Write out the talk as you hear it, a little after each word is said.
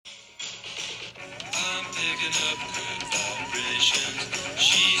picking up good vibrations.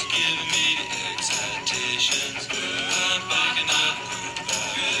 She's giving me the excitations. I'm picking up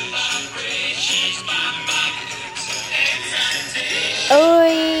good vibrations. She's giving me the excitations.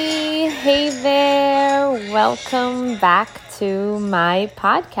 Oi, hey there. Welcome back to my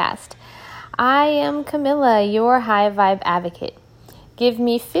podcast. I am Camilla, your high vibe advocate. Give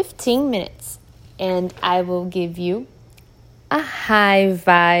me 15 minutes and I will give you a high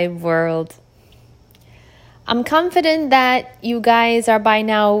vibe world. I'm confident that you guys are by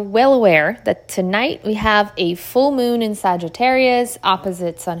now well aware that tonight we have a full moon in Sagittarius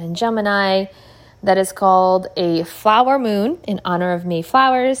opposite Sun in Gemini that is called a flower moon in honor of May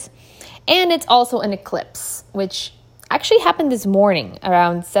flowers. And it's also an eclipse, which actually happened this morning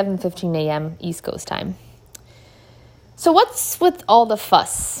around 7:15 a.m. East Coast time. So what's with all the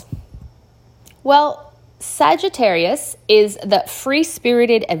fuss? Well, Sagittarius is the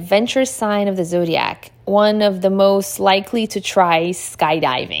free-spirited adventure sign of the zodiac, one of the most likely to try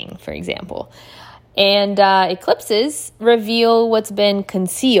skydiving, for example. And eclipses reveal what's been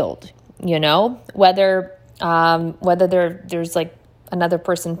concealed, whether there's like another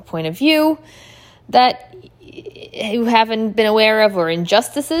person's point of view that you haven't been aware of, or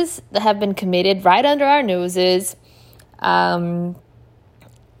injustices that have been committed right under our noses, or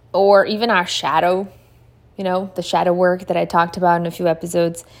even our shadow, the shadow work that I talked about in a few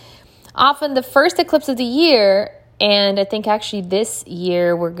episodes. Often the first eclipse of the year, and I think actually this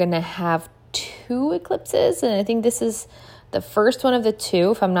year we're going to have 2 eclipses, and I think this is the first one of the 2,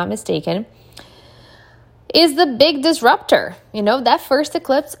 if I'm not mistaken, is the big disruptor. That first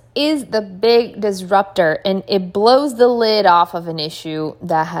eclipse is the big disruptor, and it blows the lid off of an issue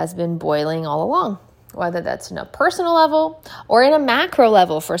that has been boiling all along, whether that's in a personal level or in a macro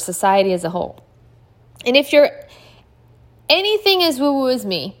level for society as a whole. And if you're anything as woo-woo as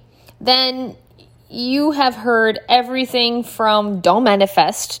me, then you have heard everything from don't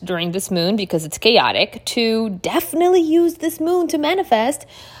manifest during this moon because it's chaotic, to definitely use this moon to manifest,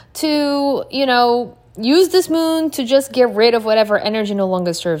 to, use this moon to just get rid of whatever energy no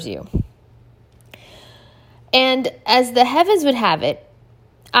longer serves you. And as the heavens would have it,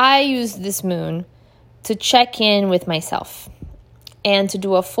 I use this moon to check in with myself and to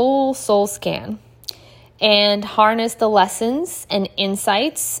do a full soul scan and harness the lessons and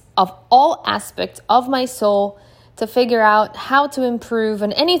insights of all aspects of my soul to figure out how to improve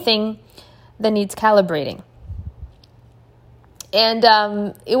on anything that needs calibrating. And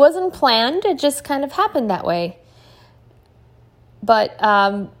it wasn't planned, it just kind of happened that way. But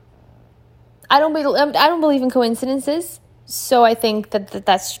I don't believe in coincidences, so I think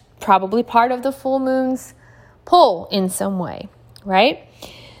that's probably part of the full moon's pull in some way, right?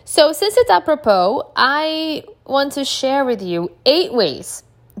 So since it's apropos, I want to share with you 8 ways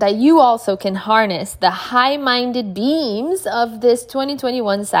that you also can harness the high-minded beams of this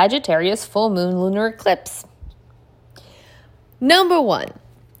 2021 Sagittarius full moon lunar eclipse. Number 1,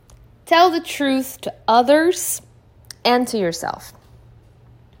 tell the truth to others and to yourself.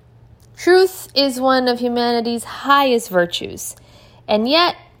 Truth is one of humanity's highest virtues, and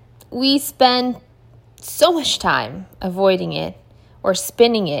yet we spend so much time avoiding it or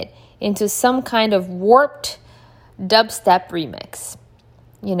spinning it into some kind of warped dubstep remix,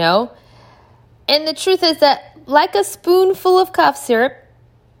 And the truth is that, like a spoonful of cough syrup,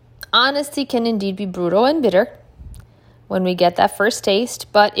 honesty can indeed be brutal and bitter when we get that first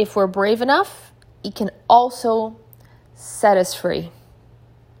taste, but if we're brave enough, it can also set us free.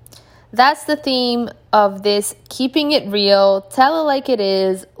 That's the theme of this Keeping It Real, Tell It Like It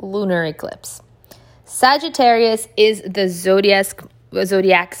Is lunar eclipse. Sagittarius is the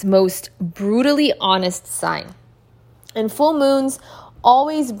zodiac's most brutally honest sign. And full moons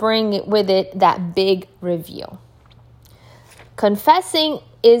always bring with it that big reveal. Confessing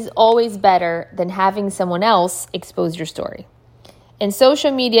is always better than having someone else expose your story. And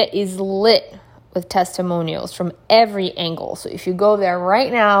social media is lit with testimonials from every angle. So if you go there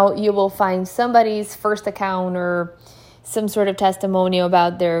right now, you will find somebody's first account or some sort of testimonial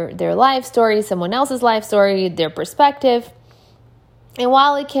about their life story, someone else's life story, their perspective. And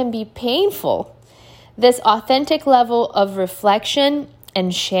while it can be painful, this authentic level of reflection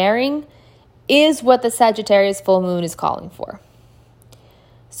and sharing is what the Sagittarius full moon is calling for.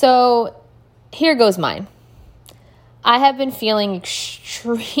 So here goes mine. I have been feeling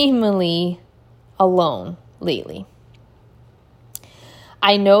extremely alone lately.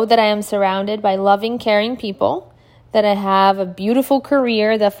 I know that I am surrounded by loving, caring people, that I have a beautiful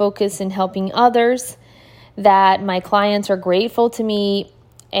career that focuses in helping others, that my clients are grateful to me,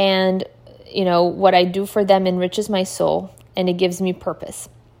 and what I do for them enriches my soul and it gives me purpose.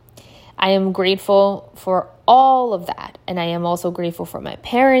 I am grateful for all of that. And I am also grateful for my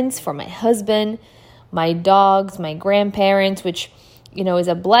parents, for my husband, my dogs, my grandparents, which, is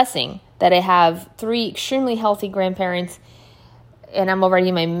a blessing that I have 3 extremely healthy grandparents, and I'm already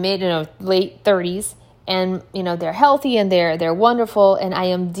in my late 30s, and, they're healthy and they're wonderful, and I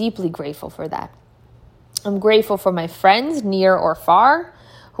am deeply grateful for that. I'm grateful for my friends, near or far,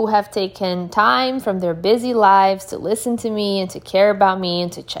 who have taken time from their busy lives to listen to me and to care about me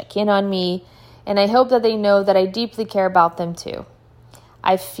and to check in on me. And I hope that they know that I deeply care about them too.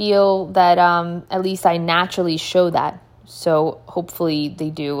 I feel that at least I naturally show that. So hopefully they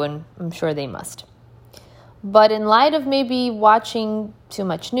do, and I'm sure they must. But in light of maybe watching too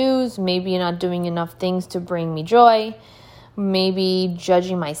much news, maybe not doing enough things to bring me joy, maybe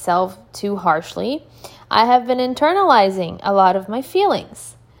judging myself too harshly, I have been internalizing a lot of my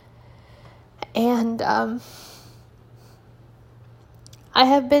feelings. And I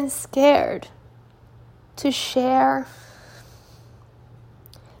have been scared to share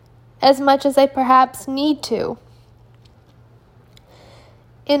as much as I perhaps need to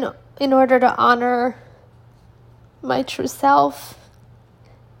in order to honor my true self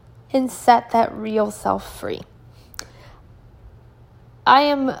and set that real self free. I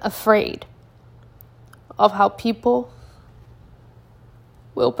am afraid of how people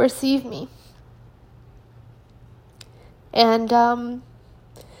will perceive me. And I'm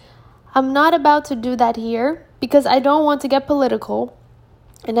not about to do that here because I don't want to get political,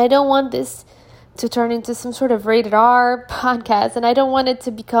 and I don't want this to turn into some sort of rated R podcast, and I don't want it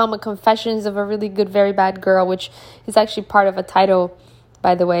to become a Confessions of a Really Good, Very Bad Girl, which is actually part of a title,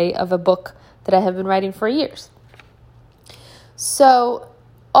 by the way, of a book that I have been writing for years. So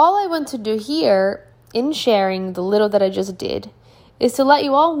all I want to do here in sharing the little that I just did is to let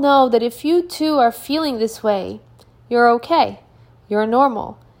you all know that if you too are feeling this way, you're okay. You're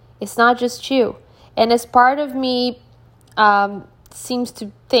normal. It's not just you. And as part of me seems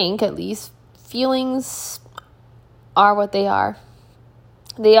to think, at least, feelings are what they are.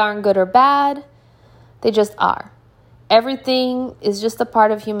 They aren't good or bad. They just are. Everything is just a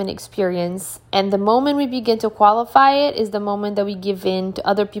part of human experience. And the moment we begin to qualify it is the moment that we give in to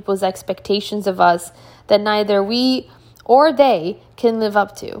other people's expectations of us that neither we or they can live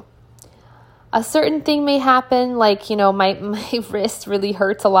up to. A certain thing may happen, like, my wrist really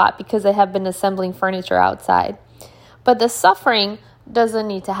hurts a lot because I have been assembling furniture outside. But the suffering doesn't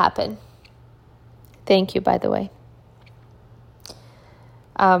need to happen. Thank you, by the way.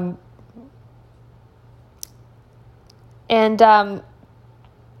 The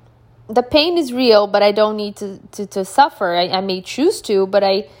pain is real, but I don't need to suffer. I may choose to, but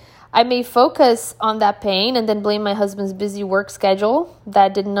I may focus on that pain and then blame my husband's busy work schedule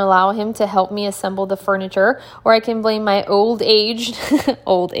that didn't allow him to help me assemble the furniture. Or I can blame my old age,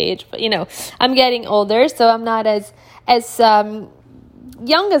 but I'm getting older, so I'm not as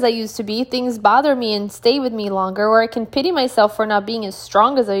young as I used to be. Things bother me and stay with me longer. Or I can pity myself for not being as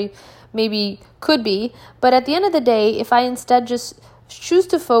strong as I maybe could be. But at the end of the day, if I instead just choose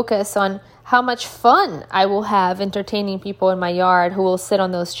to focus on how much fun I will have entertaining people in my yard who will sit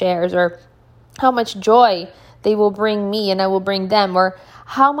on those chairs, or how much joy they will bring me and I will bring them, or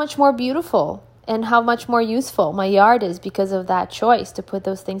how much more beautiful and how much more useful my yard is because of that choice to put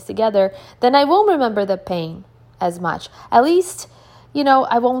those things together, then I won't remember the pain as much. At least,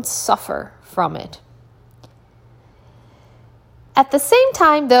 I won't suffer from it. At the same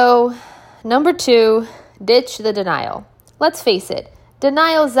time, though, number 2, ditch the denial. Let's face it.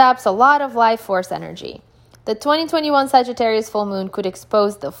 Denial zaps a lot of life force energy. The 2021 Sagittarius full moon could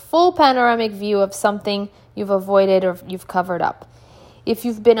expose the full panoramic view of something you've avoided or you've covered up. If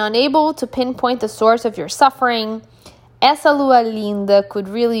you've been unable to pinpoint the source of your suffering, essa lua linda could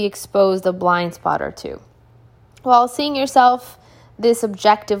really expose the blind spot or two. While seeing yourself this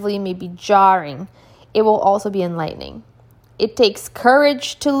objectively may be jarring, it will also be enlightening. It takes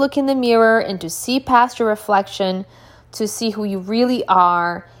courage to look in the mirror and to see past your reflection, to see who you really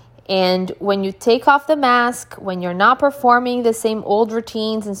are. And when you take off the mask, when you're not performing the same old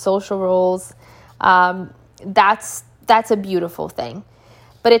routines and social roles, that's a beautiful thing.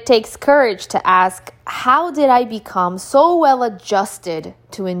 But it takes courage to ask, how did I become so well adjusted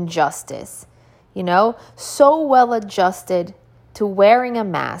to injustice? So well adjusted to wearing a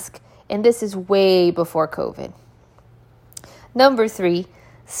mask. And this is way before COVID. Number 3,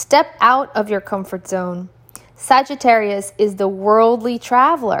 step out of your comfort zone. Sagittarius is the worldly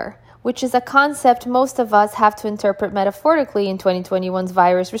traveler, which is a concept most of us have to interpret metaphorically in 2021's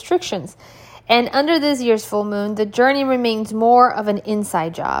virus restrictions. And under this year's full moon, the journey remains more of an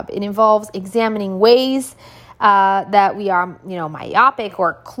inside job. It involves examining ways that we are, myopic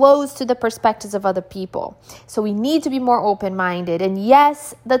or close to the perspectives of other people. So we need to be more open-minded. And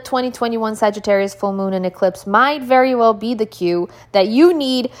yes, the 2021 Sagittarius full moon and eclipse might very well be the cue that you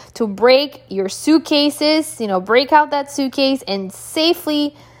need to break your suitcases, break out that suitcase and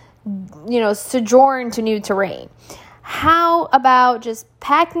safely, sojourn to new terrain. How about just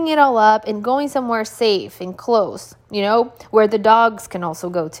packing it all up and going somewhere safe and close, where the dogs can also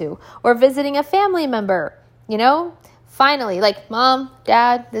go to, or visiting a family member, finally, like, Mom,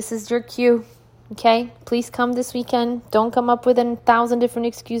 Dad, this is your cue. Okay, please come this weekend. Don't come up with 1,000 different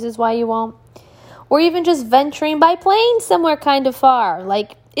excuses why you won't. Or even just venturing by plane somewhere kind of far.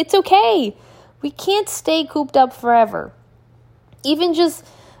 Like, it's okay. We can't stay cooped up forever. Even just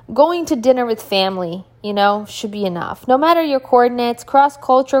going to dinner with family, should be enough. No matter your coordinates,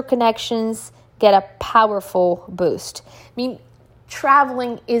 cross-cultural connections get a powerful boost. I mean,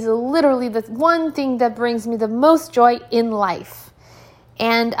 traveling is literally the one thing that brings me the most joy in life.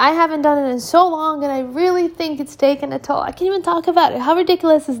 And I haven't done it in so long, and I really think it's taken a toll. I can't even talk about it. How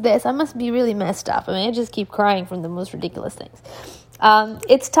ridiculous is this? I must be really messed up. I just keep crying from the most ridiculous things.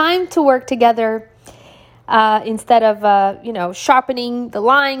 It's time to work together instead of, sharpening the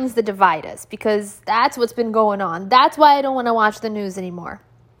lines that divide us, because that's what's been going on. That's why I don't want to watch the news anymore.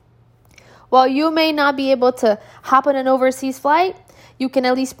 While you may not be able to hop on an overseas flight, you can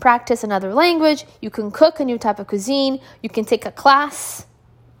at least practice another language. You can cook a new type of cuisine. You can take a class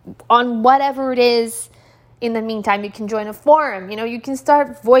on whatever it is. In the meantime, you can join a forum. You can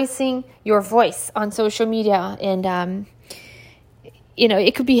start voicing your voice on social media. And,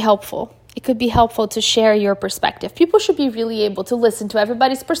 it could be helpful. It could be helpful to share your perspective. People should be really able to listen to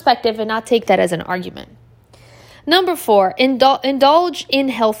everybody's perspective and not take that as an argument. Number 4, indulge in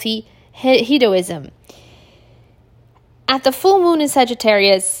healthy hedonism. At the full moon in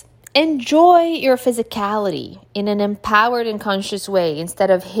Sagittarius, enjoy your physicality in an empowered and conscious way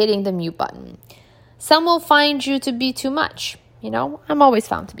instead of hitting the mute button. Some will find you to be too much. I'm always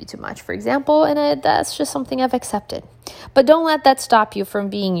found to be too much, for example, and that's just something I've accepted. But don't let that stop you from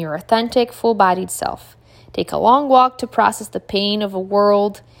being your authentic, full-bodied self. Take a long walk to process the pain of a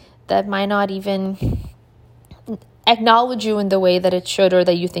world that might not even acknowledge you in the way that it should or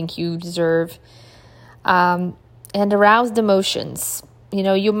that you think you deserve. And arouse the emotions.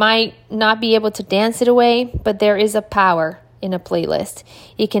 You might not be able to dance it away, but there is a power in a playlist.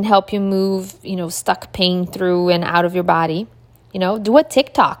 It can help you move, stuck pain through and out of your body. Do a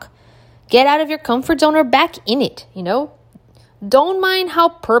TikTok. Get out of your comfort zone or back in it, Don't mind how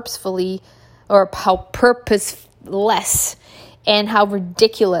purposefully or how purposeless and how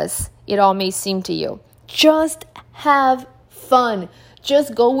ridiculous it all may seem to you. Just have fun.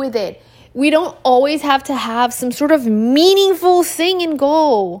 Just go with it. We don't always have to have some sort of meaningful thing and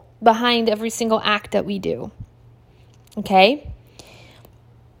goal behind every single act that we do. Okay?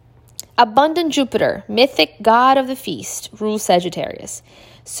 Abundant Jupiter, mythic god of the feast, rules Sagittarius.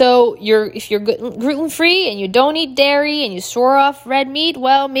 So if you're gluten-free and you don't eat dairy and you swore off red meat,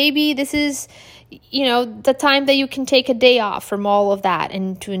 well, maybe this is, the time that you can take a day off from all of that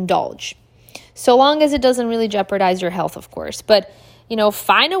and to indulge. So long as it doesn't really jeopardize your health, of course. But,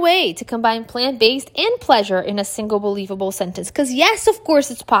 find a way to combine plant-based and pleasure in a single believable sentence. Because yes, of course,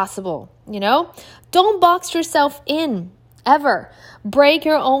 it's possible, Don't box yourself in, ever. Break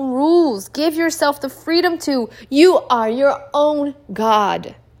your own rules. Give yourself the freedom to. You are your own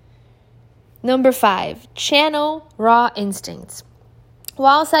God. Number 5, channel raw instincts.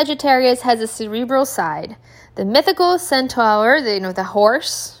 While Sagittarius has a cerebral side, the mythical centaur, the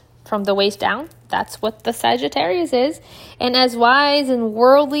horse from the waist down, that's what the Sagittarius is. And as wise and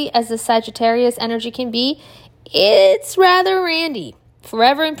worldly as the Sagittarius energy can be, it's rather randy,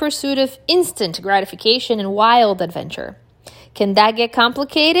 forever in pursuit of instant gratification and wild adventure. Can that get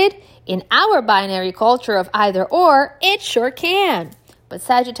complicated? In our binary culture of either or, it sure can. But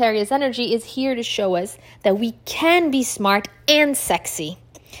Sagittarius energy is here to show us that we can be smart and sexy,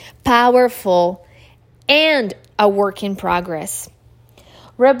 powerful, and a work in progress,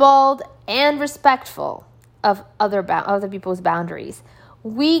 ribald and respectful of other people's boundaries.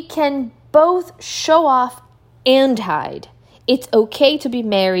 We can both show off and hide. It's okay to be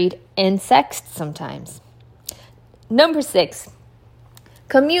married and sexed sometimes. Number 6,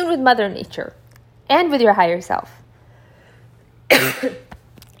 commune with Mother Nature and with your higher self.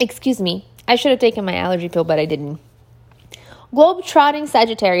 Excuse me, I should have taken my allergy pill, but I didn't. Globe-trotting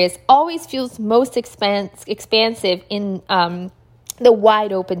Sagittarius always feels most expansive in the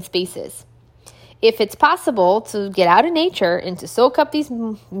wide open spaces. If it's possible to get out of nature and to soak up these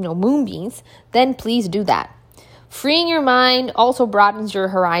moonbeams, then please do that. Freeing your mind also broadens your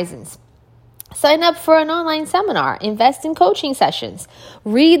horizons. Sign up for an online seminar, invest in coaching sessions,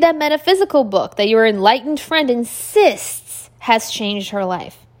 read that metaphysical book that your enlightened friend insists has changed her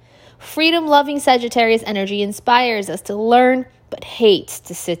life. Freedom-loving Sagittarius energy inspires us to learn but hates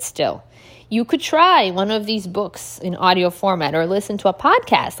to sit still. You could try one of these books in audio format or listen to a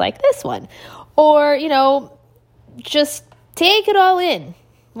podcast like this one. Or, just take it all in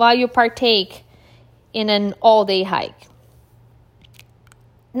while you partake in an all-day hike.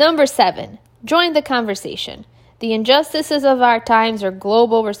 Number 7, join the conversation. The injustices of our times are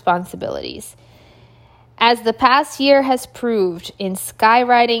global responsibilities. As the past year has proved in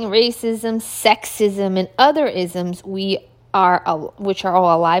skywriting, racism, sexism, and other isms which are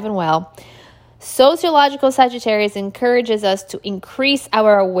all alive and well, sociological Sagittarius encourages us to increase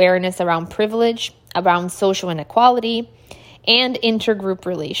our awareness around privilege, around social inequality, and intergroup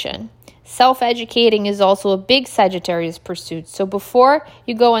relation. Self-educating is also a big Sagittarius pursuit. So before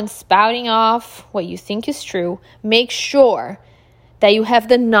you go on spouting off what you think is true, make sure that you have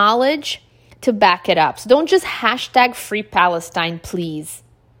the knowledge to back it up. So don't just hashtag Free Palestine, please.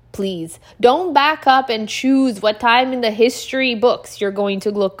 Please. Don't back up and choose what time in the history books you're going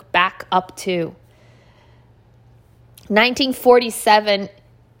to look back up to. 1947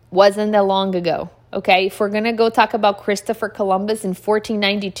 wasn't that long ago. Okay, if we're going to go talk about Christopher Columbus in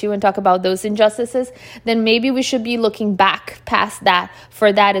 1492 and talk about those injustices, then maybe we should be looking back past that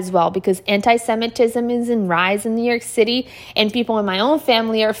for that as well, because anti-Semitism is in rise in New York City and people in my own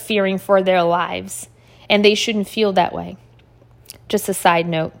family are fearing for their lives, and they shouldn't feel that way. Just a side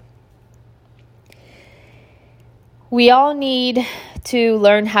note. We all need to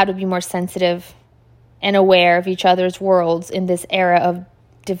learn how to be more sensitive and aware of each other's worlds in this era of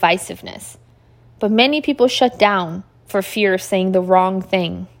divisiveness. But many people shut down for fear of saying the wrong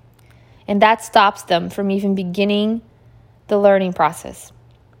thing. And that stops them from even beginning the learning process.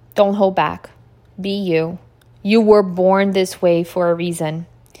 Don't hold back. Be you. You were born this way for a reason.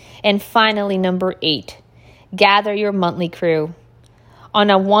 And finally, number 8, gather your monthly crew.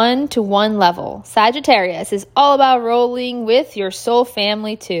 On a 1-to-1 level, Sagittarius is all about rolling with your soul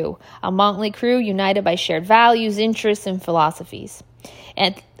family too. A monthly crew united by shared values, interests, and philosophies.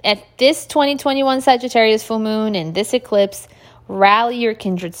 And at this 2021 Sagittarius full moon and this eclipse, rally your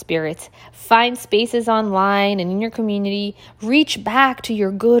kindred spirits. Find spaces online and in your community. Reach back to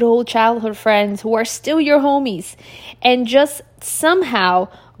your good old childhood friends who are still your homies. And just somehow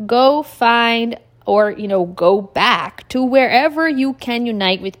go find or, go back to wherever you can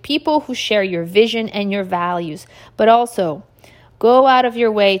unite with people who share your vision and your values. But also, go out of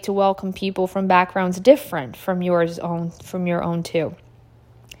your way to welcome people from backgrounds different from your own too.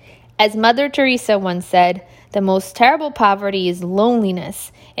 As Mother Teresa once said, the most terrible poverty is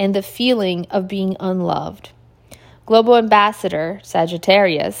loneliness and the feeling of being unloved. Global Ambassador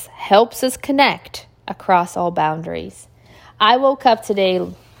Sagittarius helps us connect across all boundaries. I woke up today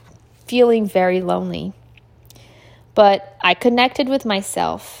feeling very lonely, but I connected with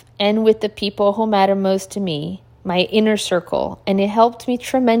myself and with the people who matter most to me, my inner circle, and it helped me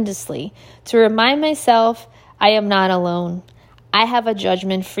tremendously to remind myself I am not alone. I have a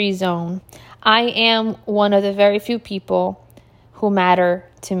judgment-free zone. I am one of the very few people who matter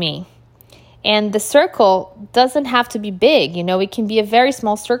to me. And the circle doesn't have to be big. It can be a very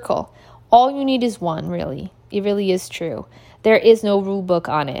small circle. All you need is one, really. It really is true. There is no rule book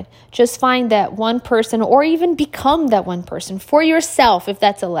on it. Just find that one person or even become that one person for yourself if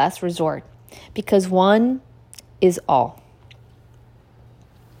that's a last resort. Because one is all.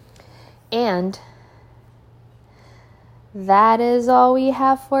 And that is all we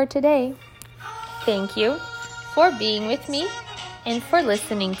have for today. Thank you for being with me and for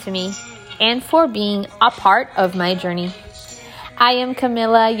listening to me and for being a part of my journey. I am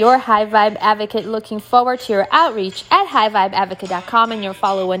Camilla, your High Vibe Advocate, looking forward to your outreach at highvibeadvocate.com and your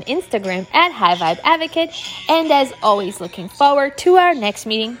follow on Instagram at High Vibe Advocate. And as always, looking forward to our next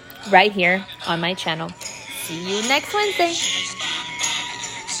meeting right here on my channel. See you next Wednesday.